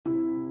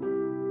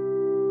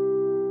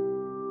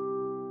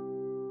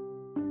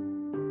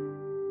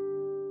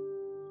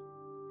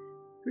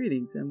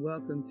Greetings and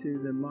welcome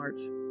to the March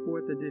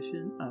 4th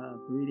edition of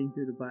Reading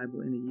Through the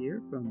Bible in a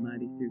Year from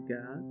Mighty Through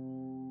God.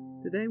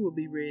 Today we'll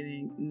be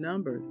reading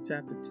Numbers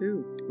chapter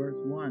 2,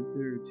 verse 1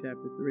 through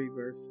chapter 3,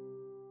 verse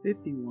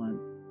 51.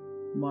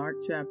 Mark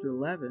chapter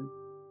 11,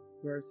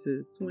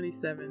 verses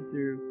 27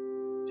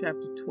 through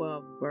chapter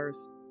 12,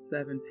 verse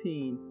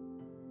 17.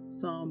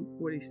 Psalm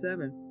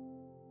 47,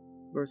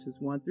 verses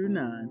 1 through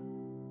 9.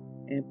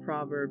 And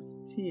Proverbs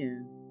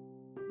 10,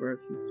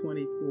 verses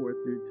 24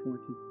 through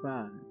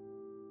 25.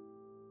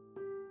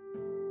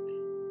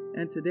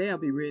 And today I'll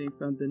be reading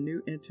from the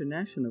New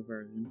International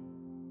Version.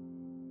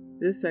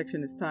 This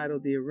section is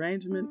titled The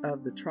Arrangement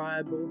of the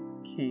Tribal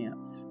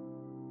Camps.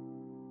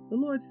 The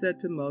Lord said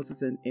to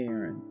Moses and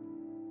Aaron,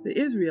 "The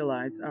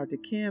Israelites are to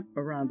camp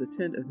around the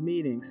tent of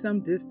meeting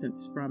some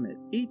distance from it,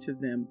 each of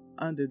them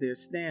under their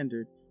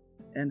standard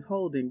and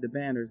holding the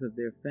banners of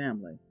their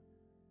family.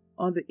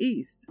 On the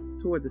east,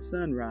 toward the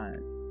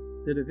sunrise,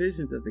 the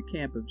divisions of the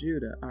camp of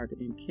Judah are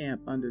to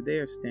encamp under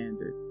their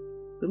standard.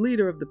 The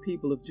leader of the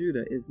people of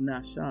Judah is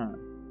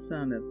Nahshon,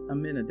 son of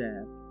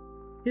Amminadab.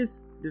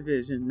 His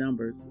division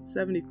numbers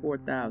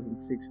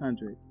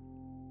 74,600.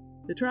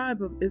 The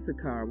tribe of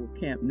Issachar will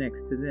camp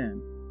next to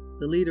them.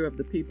 The leader of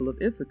the people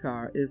of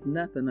Issachar is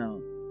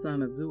Nethanel,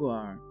 son of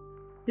Zuar.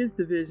 His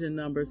division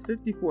numbers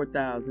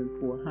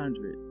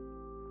 54,400.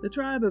 The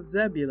tribe of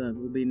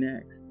Zebulun will be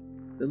next.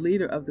 The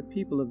leader of the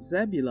people of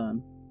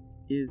Zebulun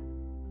is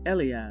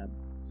Eliab,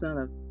 son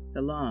of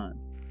Helon.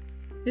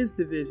 His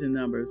division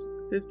numbers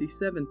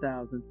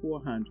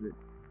 57,400.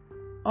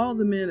 All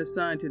the men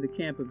assigned to the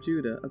camp of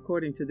Judah,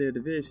 according to their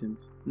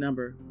divisions,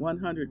 number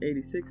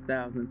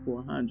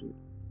 186,400.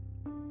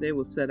 They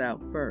will set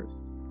out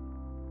first.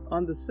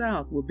 On the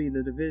south will be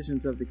the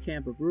divisions of the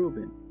camp of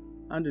Reuben,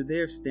 under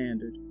their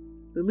standard.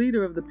 The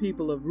leader of the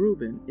people of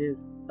Reuben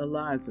is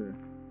Elizur,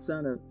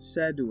 son of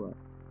Shaddua.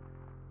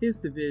 His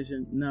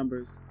division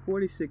numbers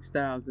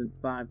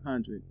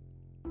 46,500.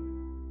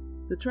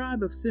 The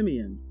tribe of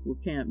Simeon will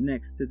camp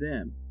next to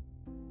them.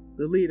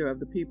 The leader of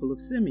the people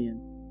of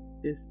Simeon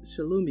is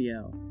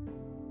Shelumiel,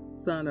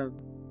 son of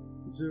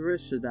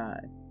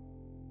Zurishaddai.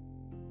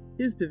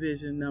 His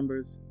division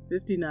numbers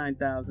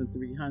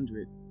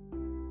 59,300.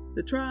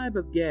 The tribe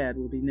of Gad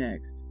will be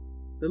next.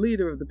 The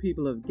leader of the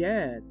people of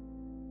Gad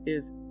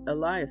is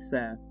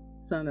Eliasaph,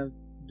 son of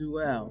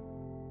Duel.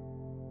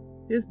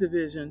 His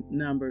division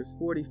numbers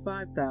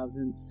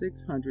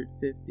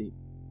 45,650.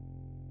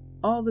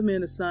 All the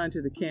men assigned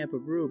to the camp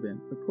of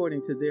Reuben,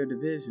 according to their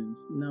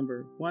divisions,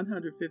 number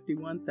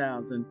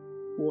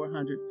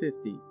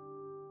 151,450.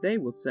 They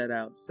will set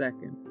out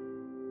second.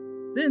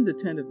 Then the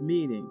tent of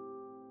meeting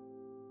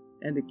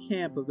and the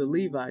camp of the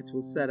Levites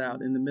will set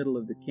out in the middle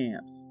of the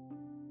camps.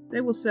 They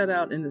will set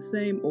out in the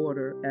same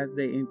order as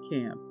they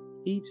encamp,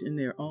 each in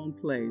their own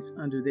place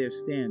under their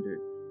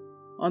standard.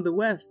 On the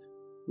west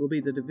will be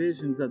the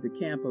divisions of the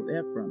camp of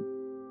Ephraim.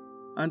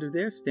 Under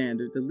their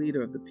standard, the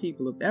leader of the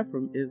people of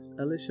Ephraim is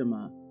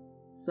Elishama,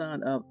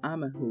 son of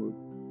Ammihud.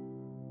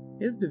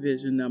 His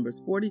division numbers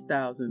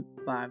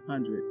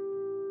 40,500.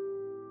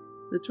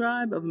 The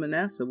tribe of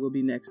Manasseh will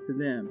be next to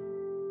them.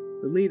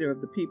 The leader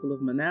of the people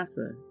of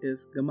Manasseh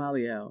is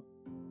Gamaliel,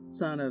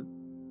 son of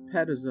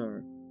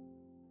Pedazur.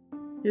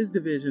 His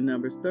division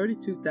numbers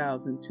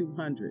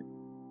 32,200.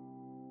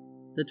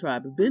 The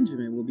tribe of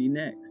Benjamin will be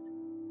next.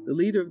 The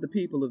leader of the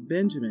people of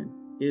Benjamin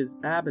is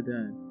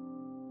Abidan,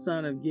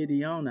 son of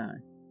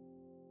Gideoni.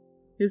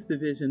 His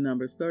division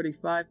numbers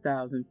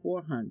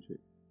 35,400.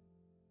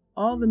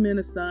 All the men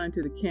assigned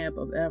to the camp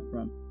of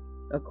Ephraim,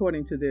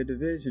 according to their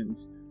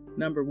divisions,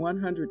 number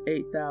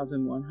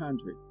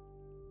 108,100.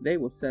 They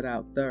will set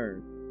out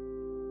third.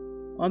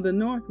 On the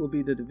north will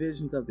be the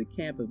divisions of the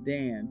camp of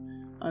Dan,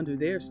 under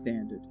their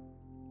standard.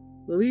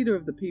 The leader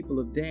of the people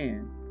of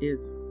Dan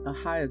is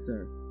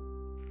Ahiezer,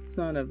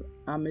 son of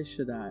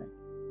Ammishaddai.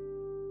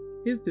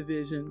 His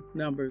division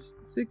numbers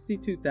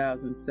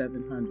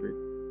 62,700.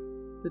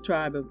 The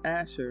tribe of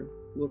Asher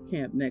will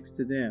camp next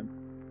to them.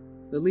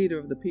 The leader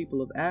of the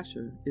people of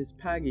Asher is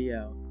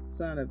Pagiel,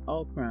 son of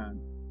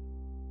Okran.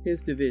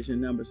 His division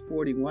numbers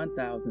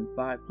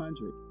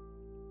 41,500.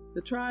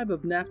 The tribe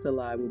of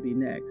Naphtali will be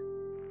next.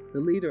 The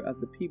leader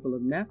of the people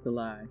of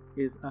Naphtali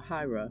is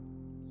Ahira,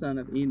 son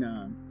of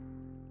Enan.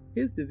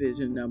 His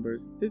division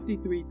numbers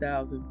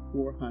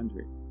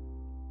 53,400.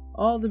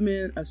 All the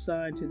men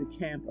assigned to the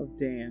camp of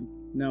Dan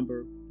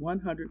number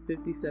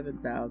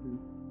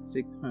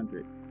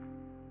 157,600.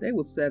 They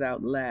will set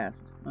out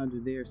last under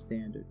their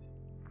standards.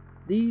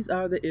 These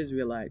are the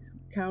Israelites,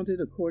 counted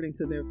according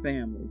to their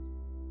families.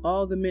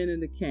 All the men in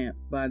the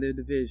camps by their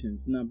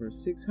divisions number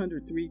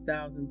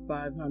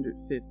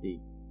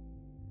 603,550.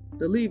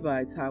 The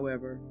Levites,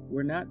 however,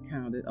 were not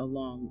counted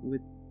along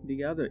with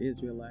the other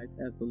Israelites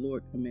as the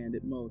Lord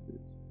commanded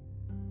Moses.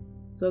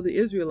 So the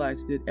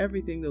Israelites did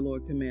everything the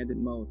Lord commanded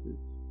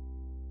Moses.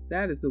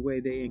 That is the way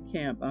they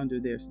encamp under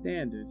their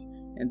standards,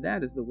 and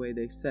that is the way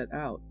they set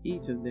out,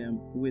 each of them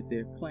with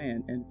their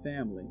clan and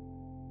family.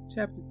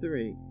 Chapter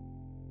 3.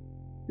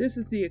 This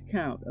is the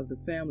account of the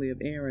family of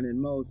Aaron and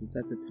Moses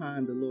at the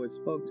time the Lord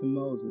spoke to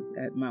Moses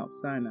at Mount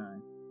Sinai.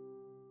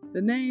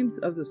 The names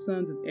of the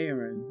sons of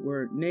Aaron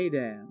were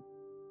Nadab,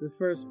 the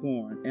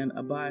firstborn, and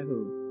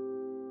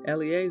Abihu,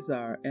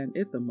 Eleazar, and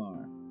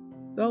Ithamar.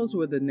 Those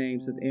were the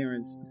names of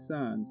Aaron's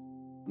sons,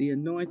 the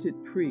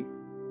anointed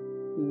priests,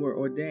 who were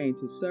ordained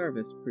to serve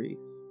as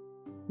priests.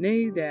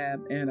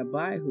 Nadab and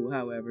Abihu,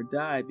 however,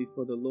 died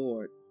before the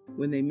Lord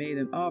when they made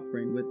an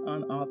offering with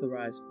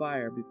unauthorized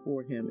fire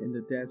before him in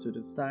the desert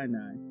of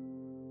Sinai.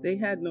 They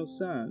had no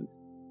sons,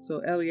 so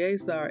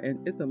Eleazar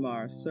and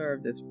Ithamar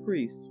served as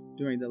priests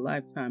during the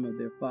lifetime of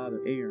their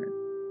father Aaron.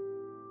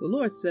 The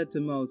Lord said to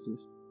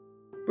Moses,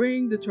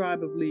 "Bring the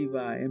tribe of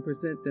Levi and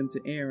present them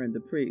to Aaron the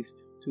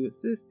priest to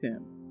assist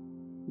him.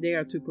 They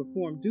are to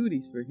perform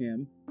duties for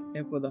him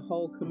and for the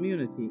whole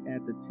community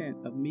at the tent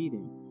of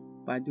meeting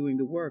by doing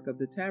the work of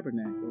the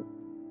tabernacle.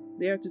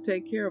 They are to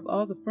take care of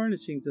all the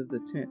furnishings of the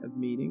tent of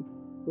meeting,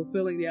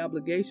 fulfilling the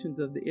obligations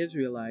of the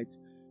Israelites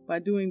by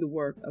doing the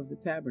work of the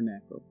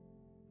tabernacle.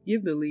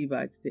 Give the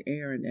Levites to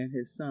Aaron and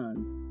his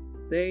sons.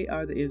 They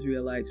are the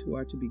Israelites who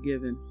are to be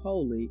given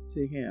wholly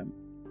to him.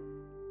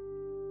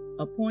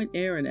 Appoint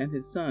Aaron and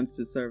his sons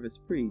to serve as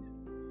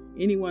priests.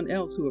 Anyone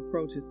else who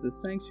approaches the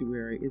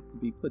sanctuary is to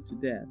be put to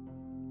death."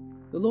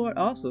 The Lord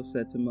also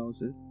said to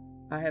Moses,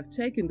 "I have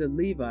taken the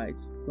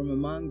Levites from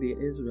among the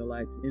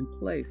Israelites in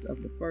place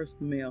of the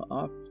first male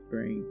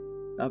offspring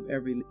of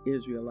every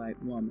Israelite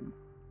woman.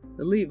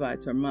 The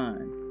Levites are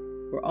mine,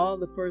 for all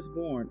the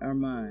firstborn are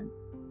mine.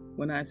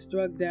 When I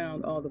struck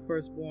down all the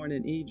firstborn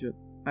in Egypt,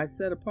 I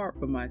set apart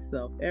for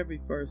myself every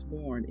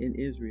firstborn in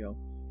Israel,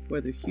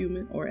 whether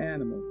human or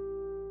animal.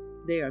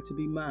 They are to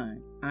be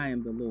mine. I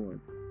am the Lord."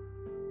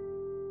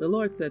 The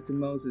Lord said to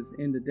Moses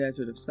in the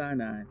desert of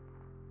Sinai,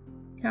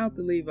 "Count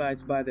the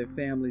Levites by their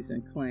families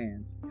and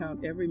clans.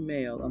 Count every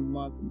male a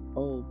month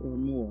old or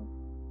more."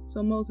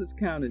 So Moses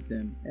counted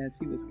them, as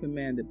he was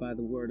commanded by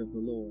the word of the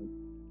Lord.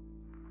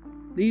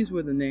 These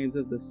were the names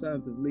of the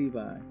sons of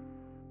Levi: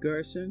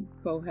 Gershon,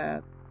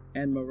 Kohath,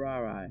 and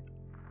Merari.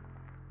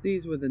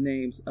 These were the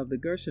names of the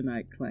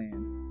Gershonite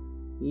clans: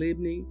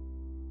 Libni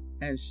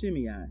and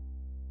Shimei.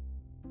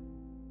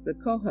 The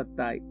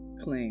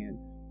Kohathite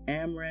clans: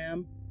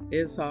 Amram,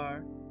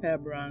 Izhar,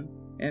 Hebron,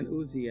 and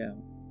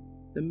Uzziel.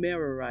 The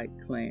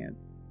Merarite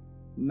clans: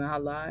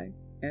 Mahli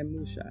and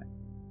Mushi.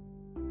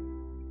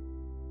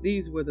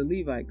 These were the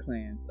Levite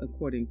clans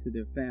according to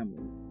their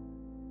families.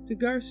 To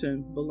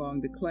Gershon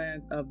belonged the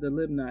clans of the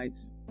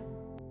Libnites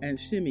and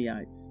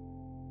Shimeites.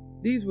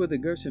 These were the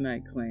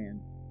Gershonite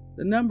clans.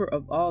 The number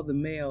of all the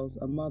males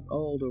a month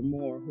old or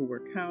more who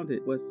were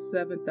counted was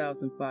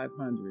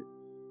 7,500.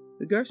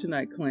 The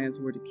Gershonite clans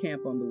were to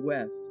camp on the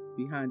west,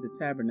 behind the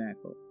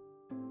tabernacle.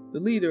 The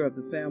leader of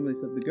the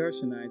families of the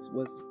Gershonites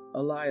was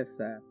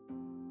Eliasaph,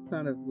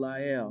 son of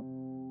Lael.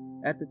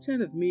 At the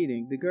tent of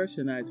meeting, the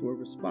Gershonites were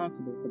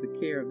responsible for the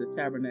care of the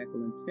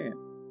tabernacle and tent,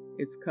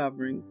 its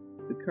coverings,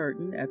 the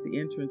curtain at the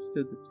entrance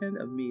to the tent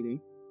of meeting,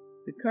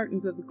 the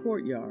curtains of the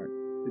courtyard,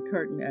 the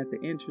curtain at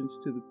the entrance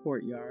to the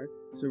courtyard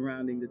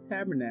surrounding the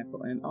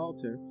tabernacle and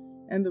altar,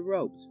 and the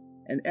ropes,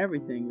 and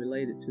everything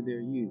related to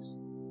their use.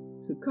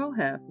 To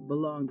Kohath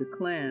belonged the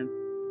clans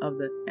of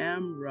the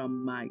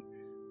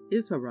Amramites,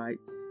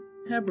 Izharites,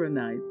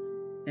 Hebronites,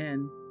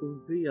 and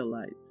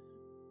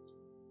Uzzielites.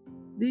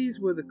 These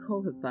were the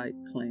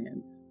Kohathite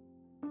clans.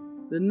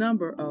 The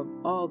number of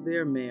all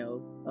their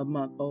males a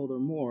month old or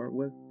more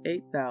was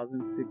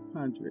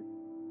 8,600.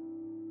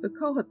 The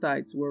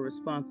Kohathites were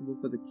responsible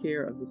for the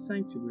care of the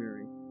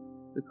sanctuary.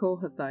 The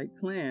Kohathite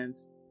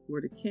clans were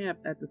to camp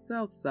at the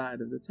south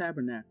side of the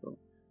tabernacle.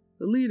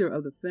 The leader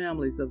of the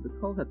families of the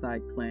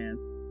Kohathite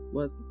clans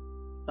was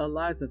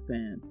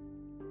Elizaphan,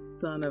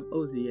 son of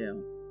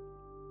Uzziel.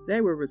 They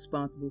were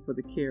responsible for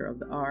the care of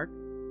the ark,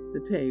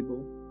 the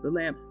table, the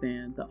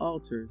lampstand, the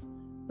altars,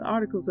 the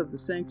articles of the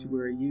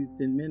sanctuary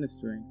used in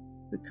ministering,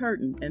 the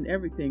curtain, and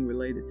everything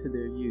related to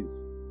their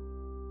use.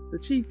 The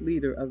chief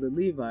leader of the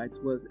Levites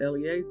was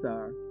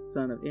Eleazar,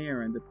 son of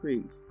Aaron the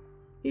priest.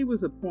 He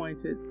was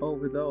appointed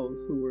over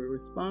those who were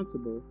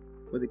responsible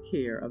for the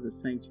care of the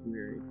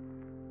sanctuary.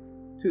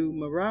 To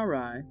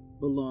Merari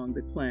belonged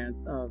the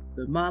clans of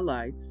the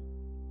Mahlites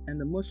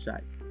and the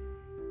Mushites.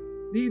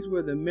 These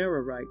were the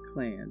Merarite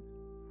clans.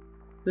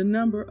 The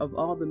number of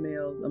all the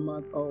males a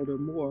month old or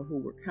more who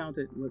were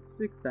counted was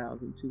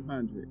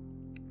 6,200.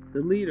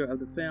 The leader of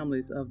the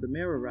families of the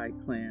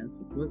Merarite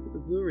clans was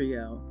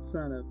Zuriel,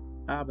 son of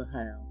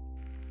Abihail.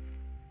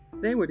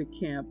 They were to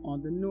camp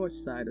on the north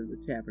side of the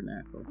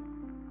tabernacle.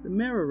 The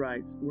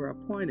Merarites were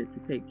appointed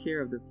to take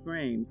care of the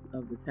frames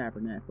of the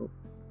tabernacle,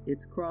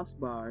 its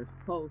crossbars,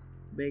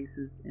 posts,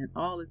 bases, and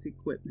all its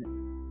equipment,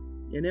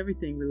 and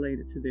everything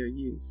related to their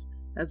use,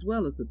 as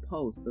well as the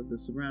posts of the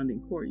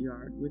surrounding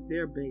courtyard with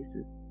their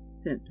bases,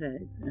 tent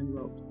pegs, and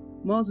ropes.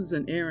 Moses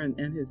and Aaron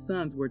and his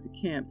sons were to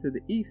camp to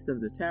the east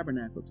of the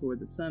tabernacle toward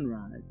the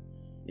sunrise,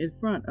 in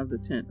front of the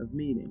tent of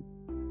meeting.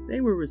 They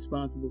were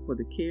responsible for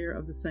the care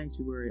of the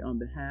sanctuary on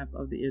behalf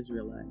of the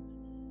Israelites.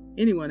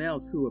 Anyone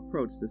else who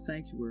approached the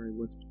sanctuary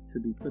was to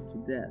be put to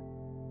death.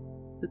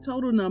 The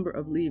total number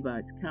of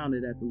Levites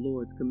counted at the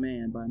Lord's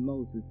command by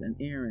Moses and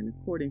Aaron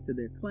according to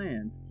their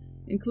clans,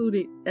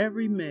 including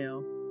every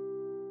male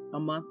a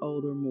month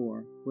old or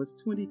more, was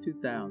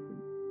 22,000.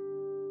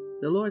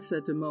 The Lord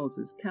said to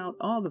Moses, "Count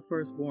all the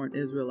firstborn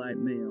Israelite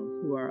males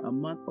who are a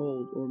month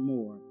old or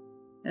more,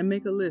 and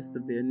make a list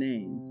of their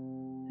names.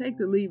 Take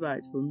the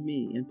Levites for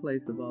me in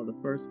place of all the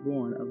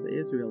firstborn of the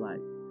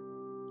Israelites,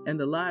 and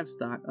the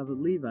livestock of the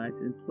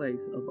Levites in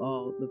place of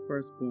all the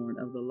firstborn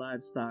of the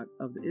livestock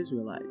of the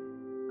Israelites.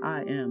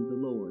 I am the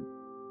Lord."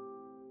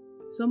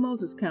 So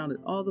Moses counted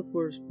all the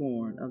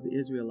firstborn of the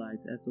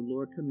Israelites as the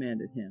Lord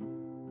commanded him.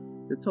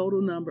 The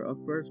total number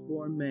of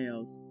firstborn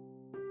males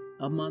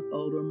a month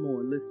old or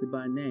more listed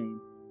by name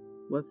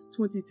was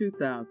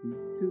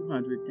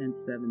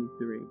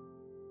 22,273.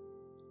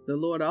 The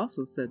Lord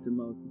also said to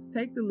Moses,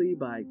 "Take the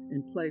Levites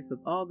in place of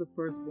all the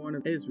firstborn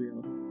of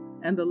Israel,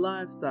 and the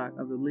livestock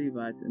of the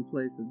Levites in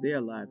place of their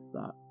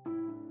livestock.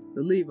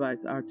 The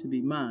Levites are to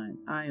be mine.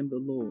 I am the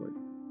Lord.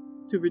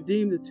 To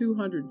redeem the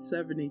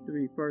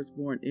 273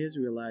 firstborn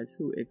Israelites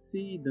who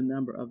exceed the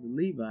number of the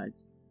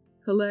Levites,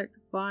 collect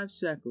 5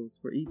 shekels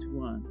for each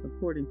one,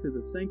 according to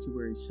the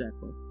sanctuary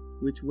shekel,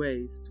 which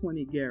weighs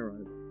 20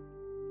 gerahs.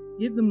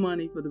 Give the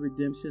money for the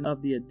redemption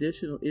of the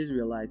additional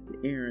Israelites to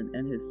Aaron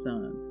and his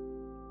sons."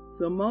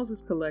 So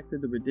Moses collected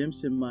the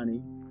redemption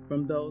money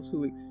from those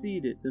who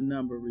exceeded the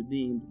number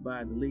redeemed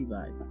by the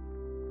Levites.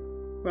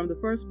 From the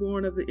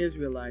firstborn of the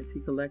Israelites he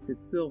collected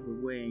silver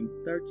weighing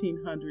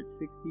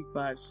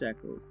 1,365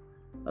 shekels,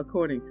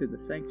 according to the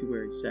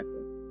sanctuary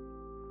shekel.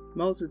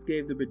 Moses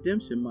gave the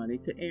redemption money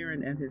to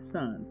Aaron and his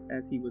sons,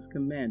 as he was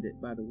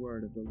commanded by the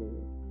word of the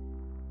Lord.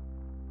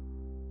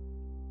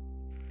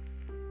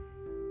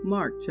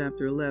 Mark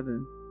chapter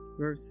 11,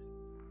 verse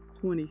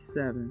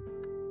 27.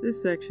 This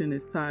section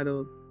is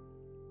titled,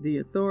 "The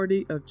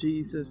Authority of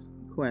Jesus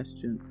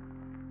Questioned."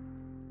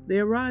 They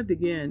arrived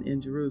again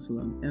in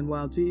Jerusalem, and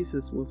while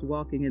Jesus was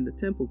walking in the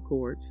temple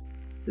courts,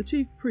 the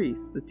chief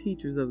priests, the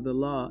teachers of the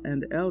law,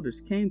 and the elders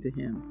came to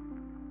him.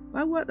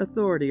 "By what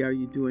authority are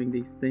you doing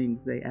these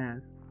things?" they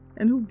asked,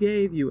 "and who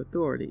gave you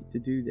authority to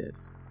do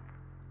this?"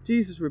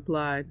 Jesus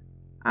replied,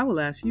 "I will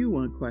ask you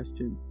one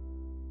question.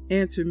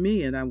 Answer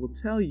me, and I will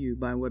tell you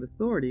by what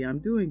authority I am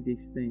doing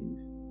these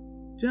things.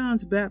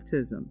 John's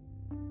baptism,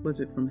 was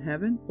it from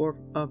heaven or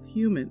of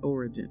human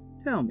origin?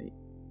 Tell me."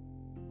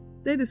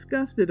 They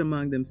discussed it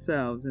among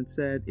themselves and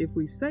said, "If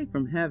we say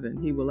from heaven,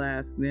 he will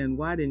ask, then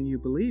why didn't you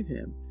believe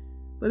him?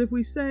 But if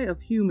we say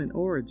of human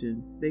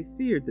origin," they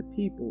feared the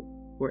people,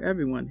 for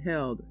everyone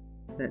held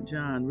that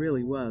John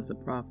really was a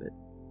prophet.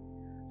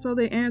 So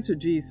they answered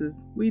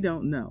Jesus, "We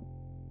don't know."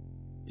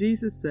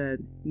 Jesus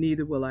said,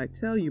 "Neither will I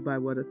tell you by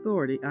what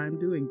authority I am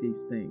doing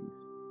these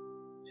things."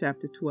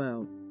 Chapter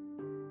 12.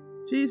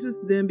 Jesus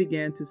then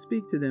began to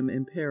speak to them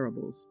in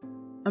parables.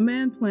 A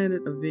man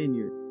planted a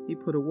vineyard. He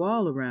put a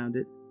wall around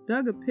it,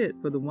 dug a pit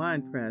for the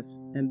winepress,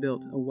 and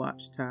built a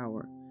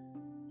watchtower.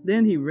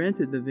 Then he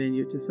rented the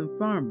vineyard to some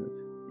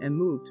farmers and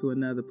moved to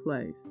another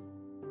place.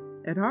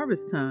 At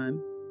harvest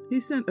time, he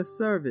sent a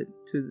servant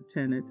to the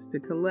tenants to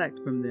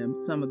collect from them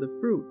some of the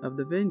fruit of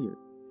the vineyard.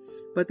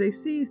 But they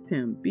seized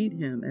him, beat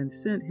him, and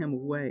sent him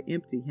away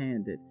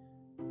empty-handed.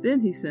 Then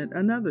he sent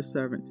another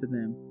servant to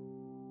them.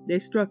 They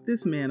struck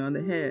this man on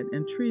the head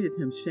and treated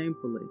him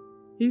shamefully.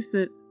 He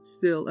sent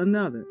still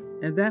another,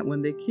 and that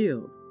one they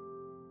killed.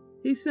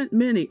 He sent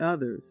many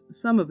others.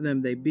 Some of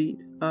them they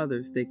beat,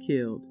 others they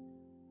killed.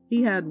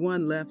 He had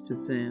one left to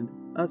send,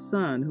 a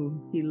son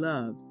whom he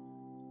loved.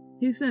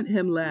 He sent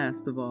him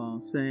last of all,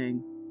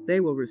 saying,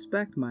 "They will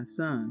respect my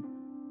son."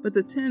 But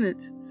the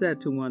tenants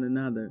said to one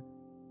another,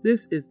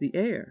 "This is the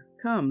heir.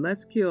 Come,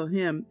 let's kill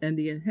him, and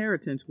the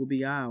inheritance will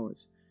be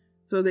ours."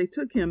 So they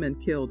took him and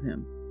killed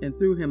him, and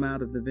threw him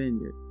out of the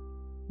vineyard.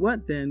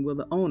 What then will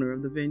the owner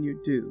of the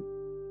vineyard do?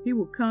 He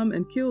will come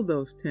and kill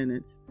those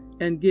tenants,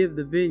 and give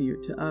the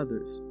vineyard to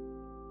others.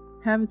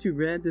 Haven't you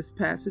read this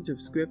passage of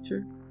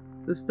Scripture?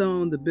 The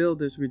stone the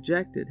builders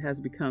rejected has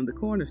become the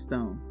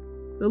cornerstone.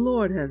 The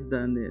Lord has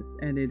done this,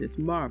 and it is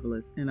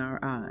marvelous in our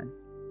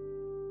eyes.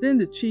 Then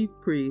the chief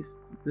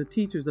priests, the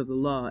teachers of the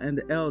law, and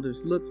the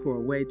elders looked for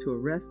a way to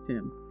arrest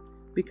him,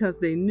 because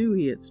they knew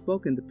he had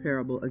spoken the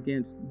parable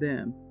against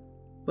them.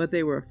 But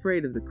they were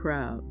afraid of the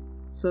crowd,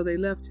 so they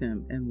left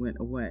him and went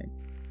away.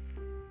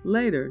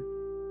 Later,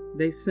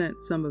 they sent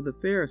some of the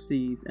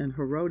Pharisees and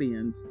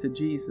Herodians to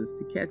Jesus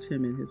to catch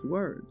him in his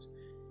words.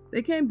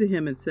 They came to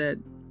him and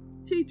said,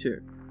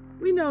 "Teacher,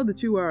 we know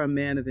that you are a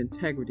man of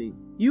integrity.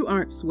 You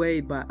aren't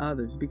swayed by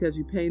others because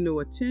you pay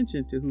no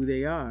attention to who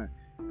they are,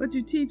 but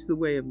you teach the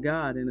way of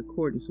God in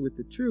accordance with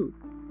the truth.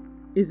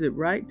 Is it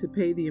right to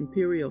pay the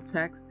imperial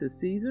tax to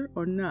Caesar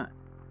or not?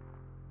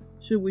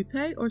 Should we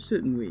pay or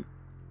shouldn't we?"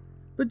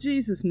 But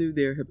Jesus knew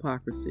their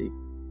hypocrisy.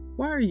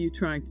 "Why are you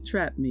trying to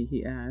trap me?"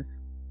 he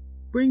asked.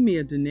 "Bring me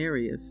a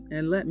denarius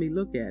and let me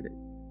look at it."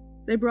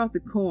 They brought the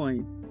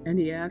coin, and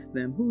he asked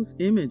them, "Whose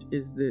image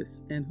is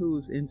this and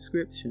whose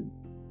inscription?"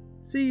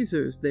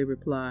 "Caesar's," they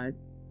replied.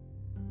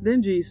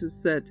 Then Jesus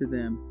said to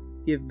them,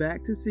 Give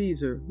back to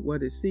Caesar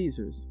what is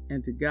Caesar's,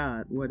 and to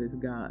God what is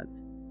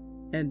God's."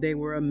 And they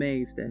were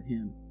amazed at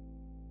him.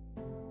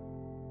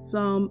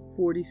 Psalm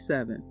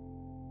 47.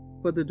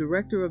 For the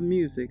director of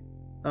music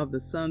of the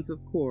sons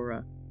of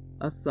Korah,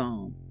 a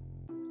psalm.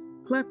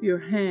 Clap your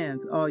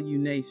hands, all you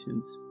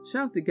nations.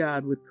 Shout to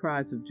God with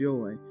cries of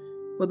joy.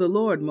 For the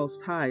Lord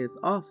Most High is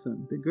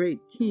awesome, the great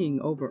King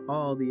over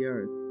all the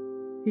earth.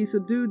 He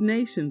subdued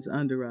nations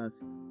under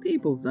us,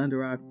 peoples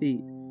under our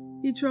feet.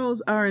 He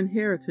chose our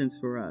inheritance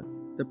for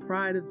us, the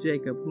pride of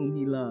Jacob whom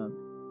he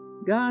loved.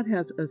 God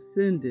has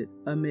ascended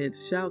amid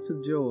shouts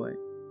of joy,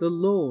 the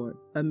Lord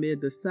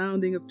amid the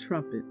sounding of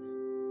trumpets.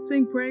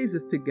 Sing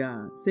praises to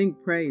God, sing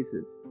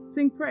praises.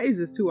 Sing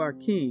praises to our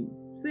King,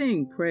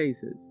 sing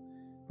praises.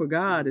 For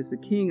God is the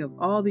King of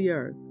all the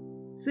earth.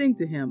 Sing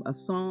to him a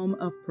psalm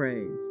of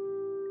praise.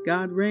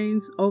 God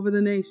reigns over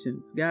the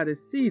nations. God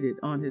is seated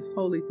on his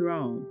holy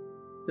throne.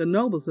 The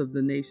nobles of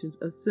the nations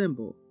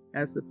assemble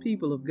as the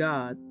people of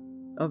God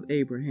of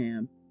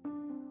Abraham.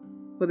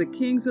 For the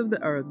kings of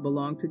the earth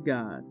belong to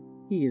God.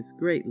 He is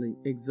greatly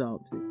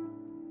exalted.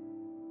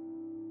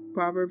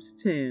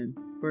 Proverbs 10,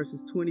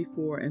 verses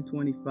 24 and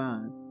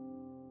 25.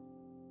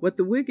 What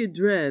the wicked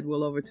dread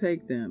will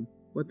overtake them.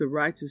 What the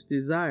righteous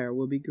desire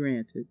will be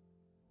granted.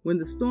 When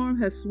the storm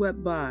has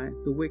swept by,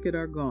 the wicked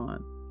are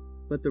gone,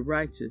 but the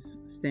righteous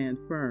stand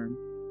firm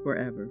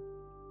forever.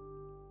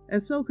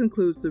 And so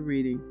concludes the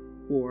reading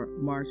for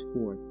March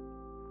 4th.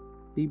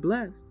 Be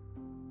blessed.